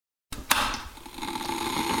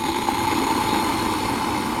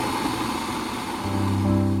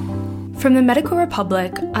From the Medical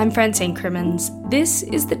Republic, I'm Francine Crimmins. This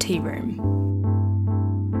is The Tea Room.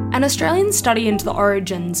 An Australian study into the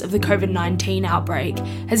origins of the COVID-19 outbreak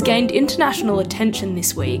has gained international attention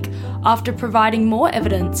this week after providing more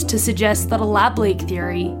evidence to suggest that a lab leak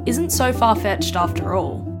theory isn't so far-fetched after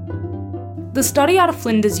all. The study out of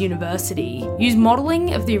Flinders University used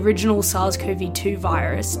modelling of the original SARS-CoV-2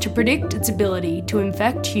 virus to predict its ability to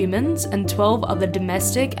infect humans and 12 other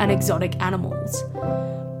domestic and exotic animals.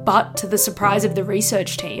 But, to the surprise of the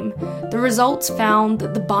research team, the results found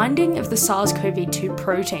that the binding of the SARS-CoV-2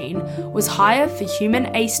 protein was higher for human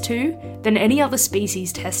ACE2 than any other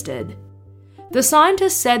species tested. The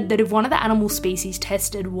scientists said that if one of the animal species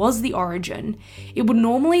tested was the origin, it would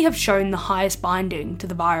normally have shown the highest binding to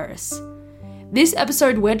the virus. This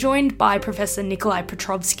episode, we're joined by Professor Nikolai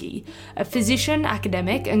Petrovsky, a physician,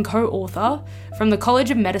 academic, and co-author from the College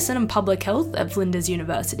of Medicine and Public Health at Flinders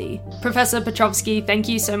University. Professor Petrovsky, thank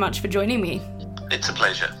you so much for joining me. It's a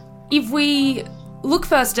pleasure. If we look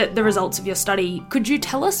first at the results of your study, could you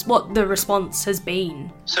tell us what the response has been?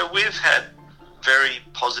 So we've had very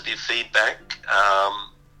positive feedback,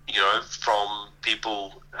 from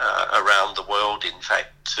people around the world, in fact,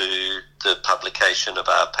 to the publication of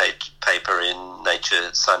our paper in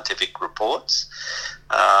Nature Scientific Reports,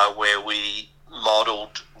 where we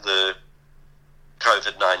modelled the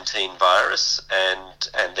COVID-19 virus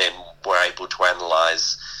and then were able to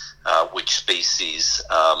analyse which species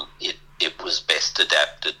it was best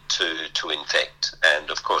adapted to infect. And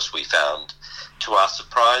of course we found, to our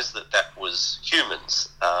surprise, that was humans,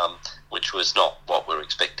 which was not what we were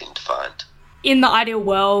expecting to find. In the ideal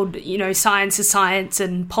world, science is science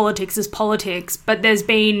and politics is politics, but there's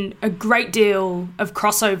been a great deal of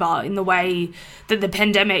crossover in the way that the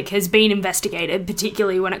pandemic has been investigated,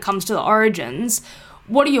 particularly when it comes to the origins.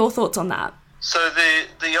 What are your thoughts on that? So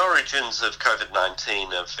the origins of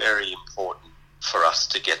COVID-19 are very important for us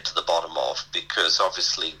to get to the bottom of, because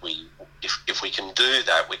obviously if we can do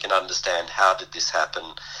that, we can understand how did this happen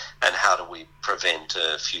and how do we prevent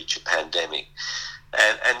a future pandemic.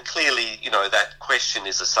 And clearly, that question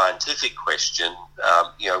is a scientific question.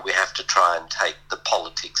 We have to try and take the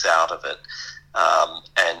politics out of it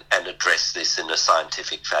and address this in a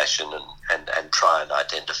scientific fashion and try and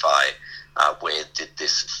identify where did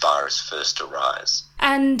this virus first arise.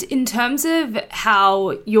 And in terms of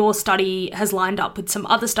how your study has lined up with some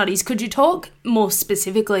other studies, could you talk more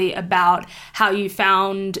specifically about how you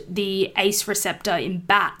found the ACE receptor in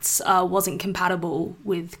bats wasn't compatible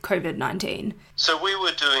with COVID-19? So we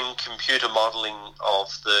were doing computer modelling of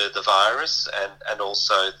the virus and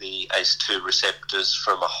also the ACE2 receptors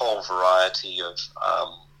from a whole variety of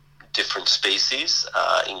different species,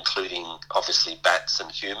 including obviously bats and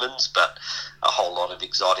humans, but a whole lot of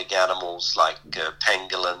exotic animals like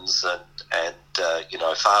pangolins and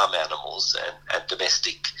farm animals and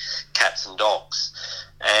domestic cats and dogs.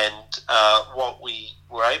 And what we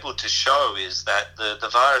were able to show is that the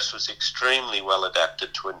virus was extremely well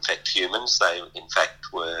adapted to infect humans. They, in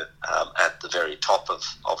fact, were at the very top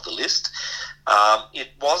of the list.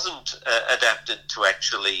 It wasn't adapted to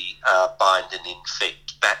actually bind and infect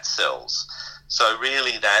bat cells. So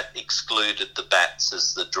really that excluded the bats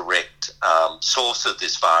as the direct source of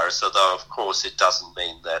this virus, although of course it doesn't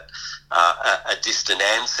mean that a distant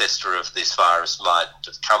ancestor of this virus mightn't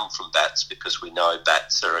have come from bats, because we know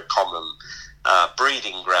bats are a common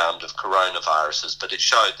breeding ground of coronaviruses, but it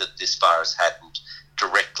showed that this virus hadn't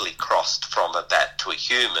directly crossed from a bat to a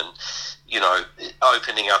human,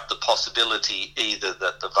 opening up the possibility either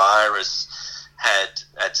that the virus had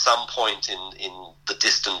at some point in the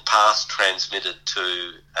distant past transmitted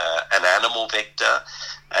to an animal vector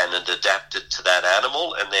and had adapted to that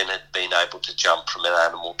animal and then had been able to jump from an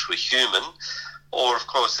animal to a human. Or, of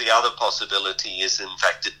course, the other possibility is, in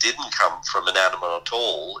fact, it didn't come from an animal at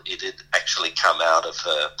all. It had actually come out of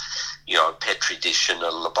a petri dish in a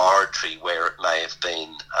laboratory where it may have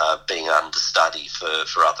been being understudy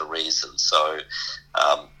for other reasons. So,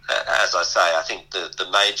 as I say, I think the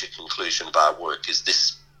major conclusion of our work is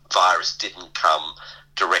this virus didn't come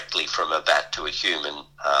directly from a bat to a human,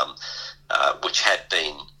 which had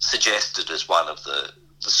been suggested as one of the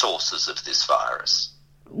sources of this virus.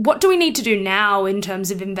 What do we need to do now in terms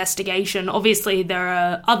of investigation? Obviously, there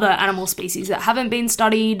are other animal species that haven't been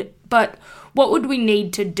studied, but what would we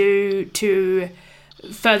need to do to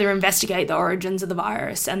further investigate the origins of the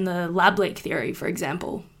virus and the lab leak theory, for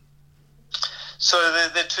example? So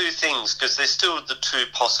there are two things, because there's still the two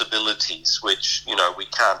possibilities which, we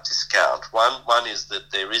can't discount. One is that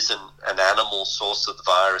there is an animal source of the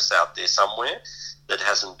virus out there somewhere that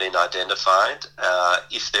hasn't been identified.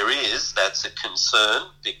 If there is, that's a concern,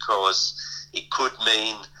 because it could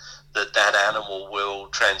mean that animal will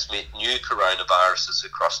transmit new coronaviruses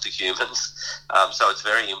across to humans. So it's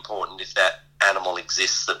very important, if that animal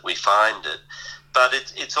exists, that we find it. But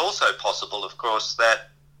it's also possible, of course, that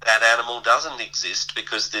that animal doesn't exist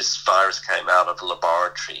because this virus came out of a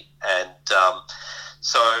laboratory. And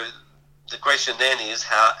so the question then is,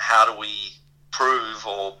 how do we prove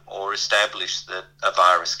or establish that a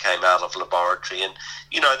virus came out of a laboratory? And,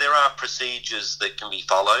 there are procedures that can be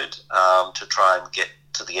followed to try and get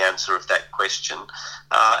to the answer of that question.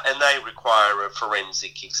 And they require a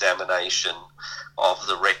forensic examination of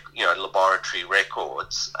the laboratory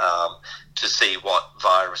records to see what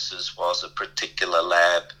viruses was a particular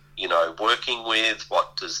lab working with.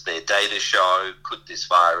 What does their data show? Could this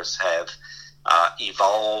virus have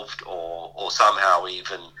evolved or somehow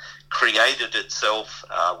even created itself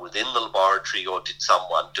within the laboratory, or did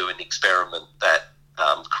someone do an experiment that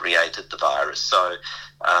created the virus? So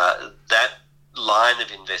that line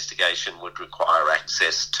of investigation would require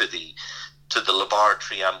access to the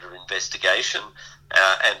laboratory under investigation,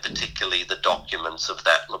 and particularly the documents of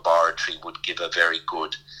that laboratory would give a very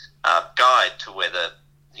good guide to whether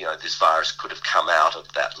this virus could have come out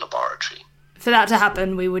of that laboratory. For that to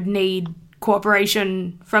happen, we would need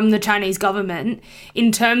cooperation from the Chinese government.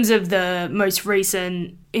 In terms of the most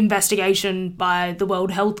recent investigation by the World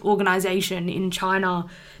Health Organization in China,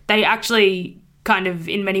 they actually kind of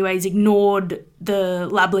in many ways ignored the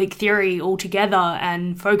lab leak theory altogether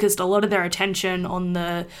and focused a lot of their attention on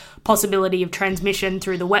the possibility of transmission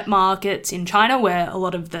through the wet markets in China, where a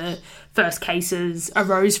lot of the first cases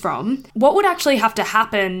arose from. What would actually have to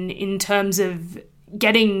happen in terms of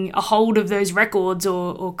getting a hold of those records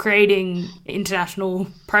or creating international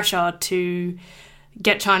pressure to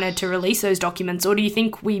get China to release those documents? Or do you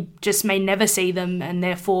think we just may never see them and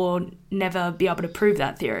therefore never be able to prove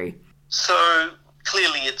that theory? So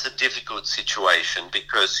clearly it's a difficult situation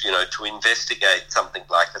because, to investigate something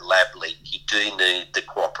like a lab leak, you do need the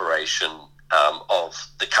cooperation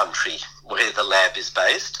of the country where the lab is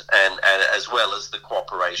based, and as well as the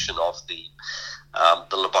cooperation of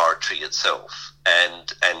the laboratory itself.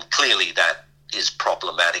 And clearly that is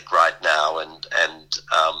problematic right now, and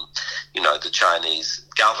the Chinese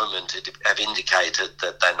government have indicated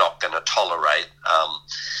that they're not going to tolerate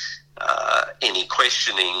any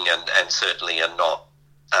questioning, and certainly are not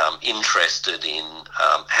interested in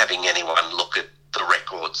having anyone look at the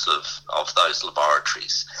records of those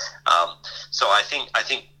laboratories. So I think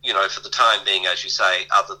for the time being, as you say,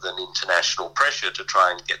 other than international pressure to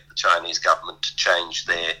try and get the Chinese government to change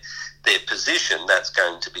their position, that's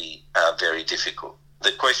going to be very difficult.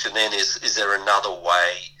 The question then is there another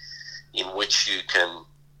way in which you can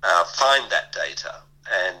find that data?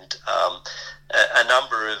 And a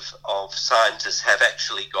number of scientists have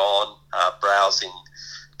actually gone browsing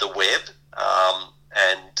the web,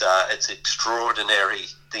 and it's extraordinary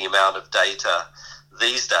the amount of data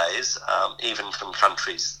these days, even from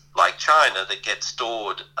countries like China, that get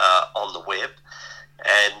stored on the web.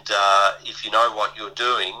 And if you know what you're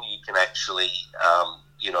doing, you can actually,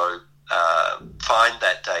 find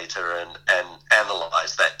that data and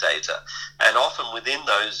analyze that data. And often within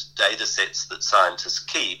those data sets that scientists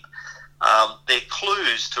keep, they're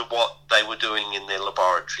clues to what they were doing in their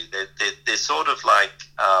laboratory. They're sort of like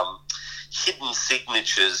hidden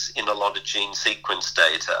signatures in a lot of gene sequence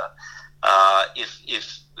data.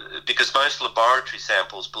 Because most laboratory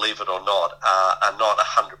samples, believe it or not, are not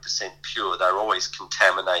 100% pure. They're always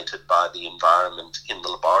contaminated by the environment in the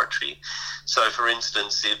laboratory. So, for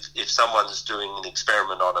instance, if someone's doing an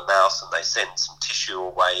experiment on a mouse and they send some tissue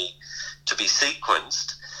away to be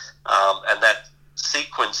sequenced, and that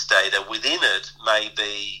sequence data within it may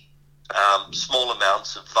be small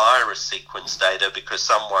amounts of virus sequence data because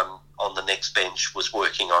someone on the next bench was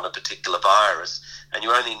working on a particular virus, and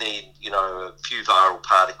you only need, a few viral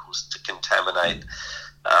particles to contaminate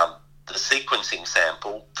the sequencing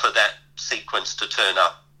sample for that sequence to turn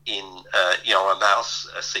up in, a mouse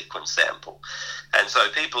sequence sample. And so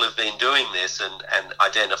people have been doing this and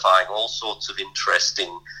identifying all sorts of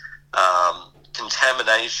interesting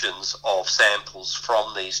contaminations of samples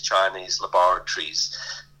from these Chinese laboratories,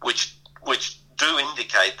 which do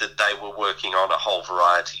indicate that they were working on a whole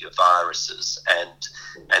variety of viruses,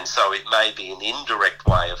 and so it may be an indirect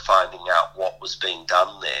way of finding out what was being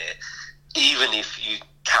done there, even if you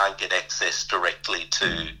can't get access directly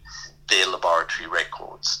to their laboratory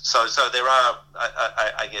records. So there are,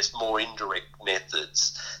 I guess, more indirect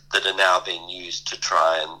methods that are now being used to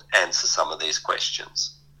try and answer some of these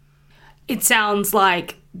questions. It sounds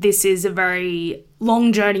like this is a very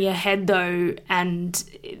long journey ahead, though, and,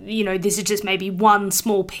 this is just maybe one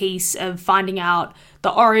small piece of finding out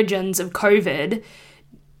the origins of COVID.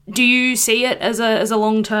 Do you see it as a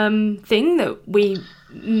long-term thing that we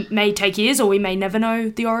may take years or we may never know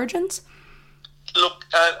the origins? Look,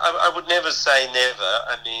 I would never say never.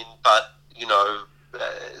 But,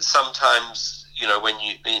 sometimes, when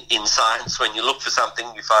in science, when you look for something,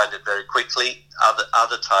 you find it very quickly.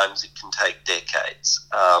 Other times it can take decades.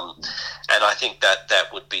 And I think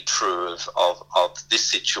that would be true of this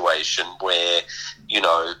situation where,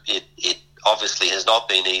 it obviously has not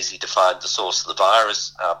been easy to find the source of the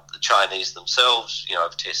virus. The Chinese themselves,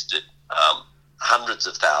 have tested hundreds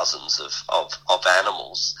of thousands of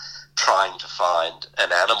animals trying to find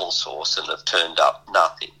an animal source and have turned up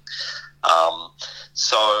nothing.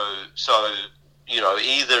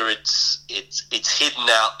 Either it's hidden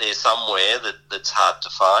out there somewhere that's hard to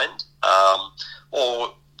find,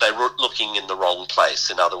 or they're looking in the wrong place.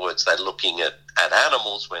 In other words, they're looking at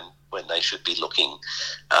animals when they should be looking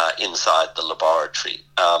inside the laboratory.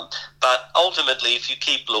 But ultimately, if you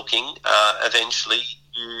keep looking, eventually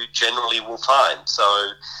you generally will find. So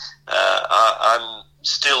I'm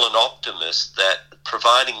still an optimist that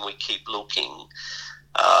providing we keep looking,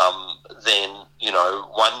 then,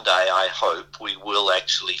 one day I hope we will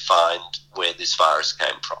actually find where this virus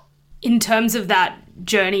came from. In terms of that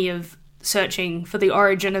journey of searching for the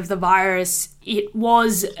origin of the virus, it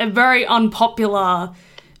was a very unpopular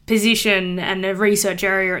position and a research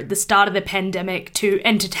area at the start of the pandemic to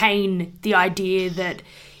entertain the idea that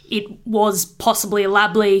it was possibly a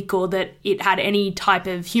lab leak or that it had any type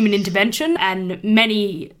of human intervention. And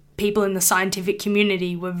many people in the scientific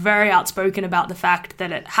community were very outspoken about the fact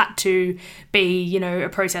that it had to be, a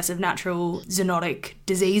process of natural zoonotic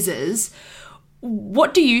diseases.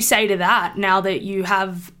 What do you say to that now that you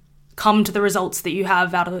have come to the results that you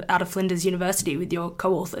have out of Flinders University with your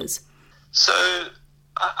co-authors? So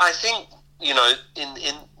I think,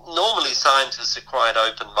 normally scientists are quite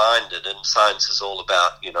open-minded, and science is all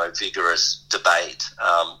about, vigorous debate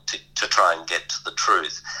to try and get to the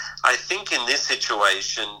truth. I think in this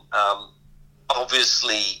situation,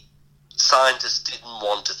 obviously, scientists didn't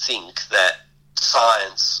want to think that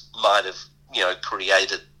science might have,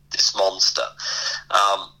 created this monster.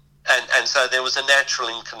 And so there was a natural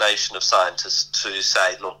inclination of scientists to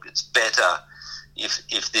say, look, it's better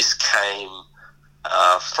if this came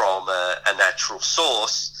from a natural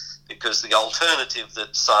source, because the alternative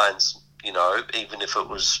that science, even if it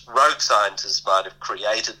was rogue scientists might have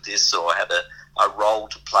created this or had a role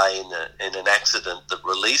to play in an accident that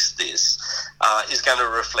released this, is going to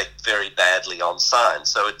reflect very badly on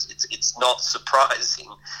science. So it's not surprising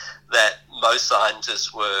that most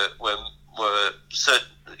scientists were certain,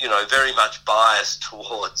 very much biased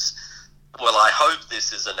towards, well, I hope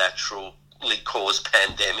this is a naturally caused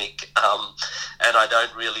pandemic, and I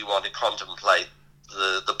don't really want to contemplate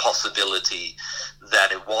the possibility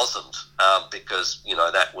that it wasn't, because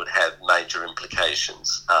that would have major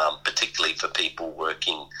implications, particularly for people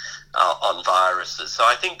working on viruses. So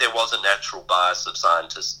I think there was a natural bias of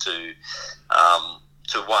scientists to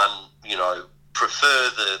one, prefer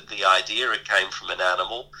the idea it came from an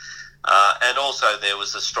animal, and also there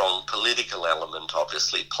was a strong political element,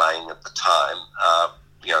 obviously, playing at the time.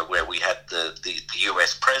 Where we had the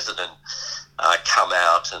US president come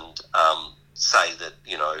out and say that,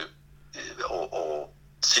 or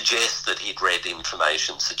suggest that he'd read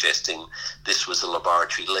information suggesting this was a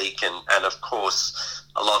laboratory leak. And of course,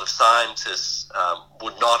 a lot of scientists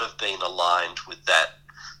would not have been aligned with that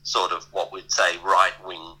sort of what we'd say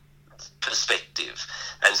right-wing perspective.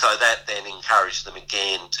 And so that then encouraged them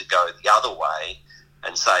again to go the other way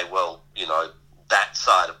and say, well, that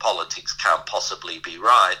side of politics can't possibly be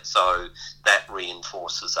right, so that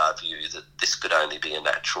reinforces our view that this could only be a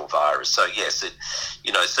natural virus. So yes, it,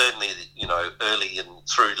 certainly, early and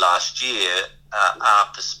through last year, our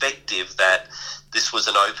perspective that this was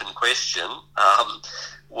an open question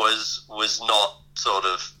was not sort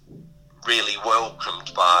of really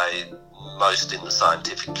welcomed by most in the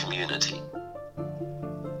scientific community.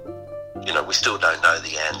 We still don't know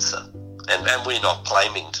the answer. And we're not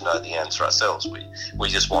claiming to know the answer ourselves. We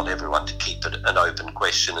just want everyone to keep it an open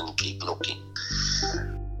question and keep looking.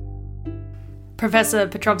 Professor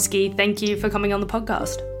Petrovsky, thank you for coming on the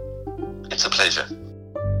podcast. It's a pleasure.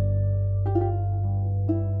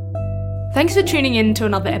 Thanks for tuning in to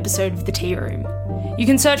another episode of The Tea Room. You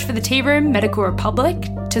can search for The Tea Room Medical Republic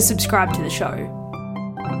to subscribe to the show.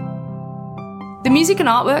 The music and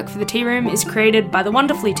artwork for The Tea Room is created by the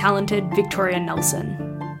wonderfully talented Victoria Nelson.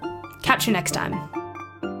 Catch you next time.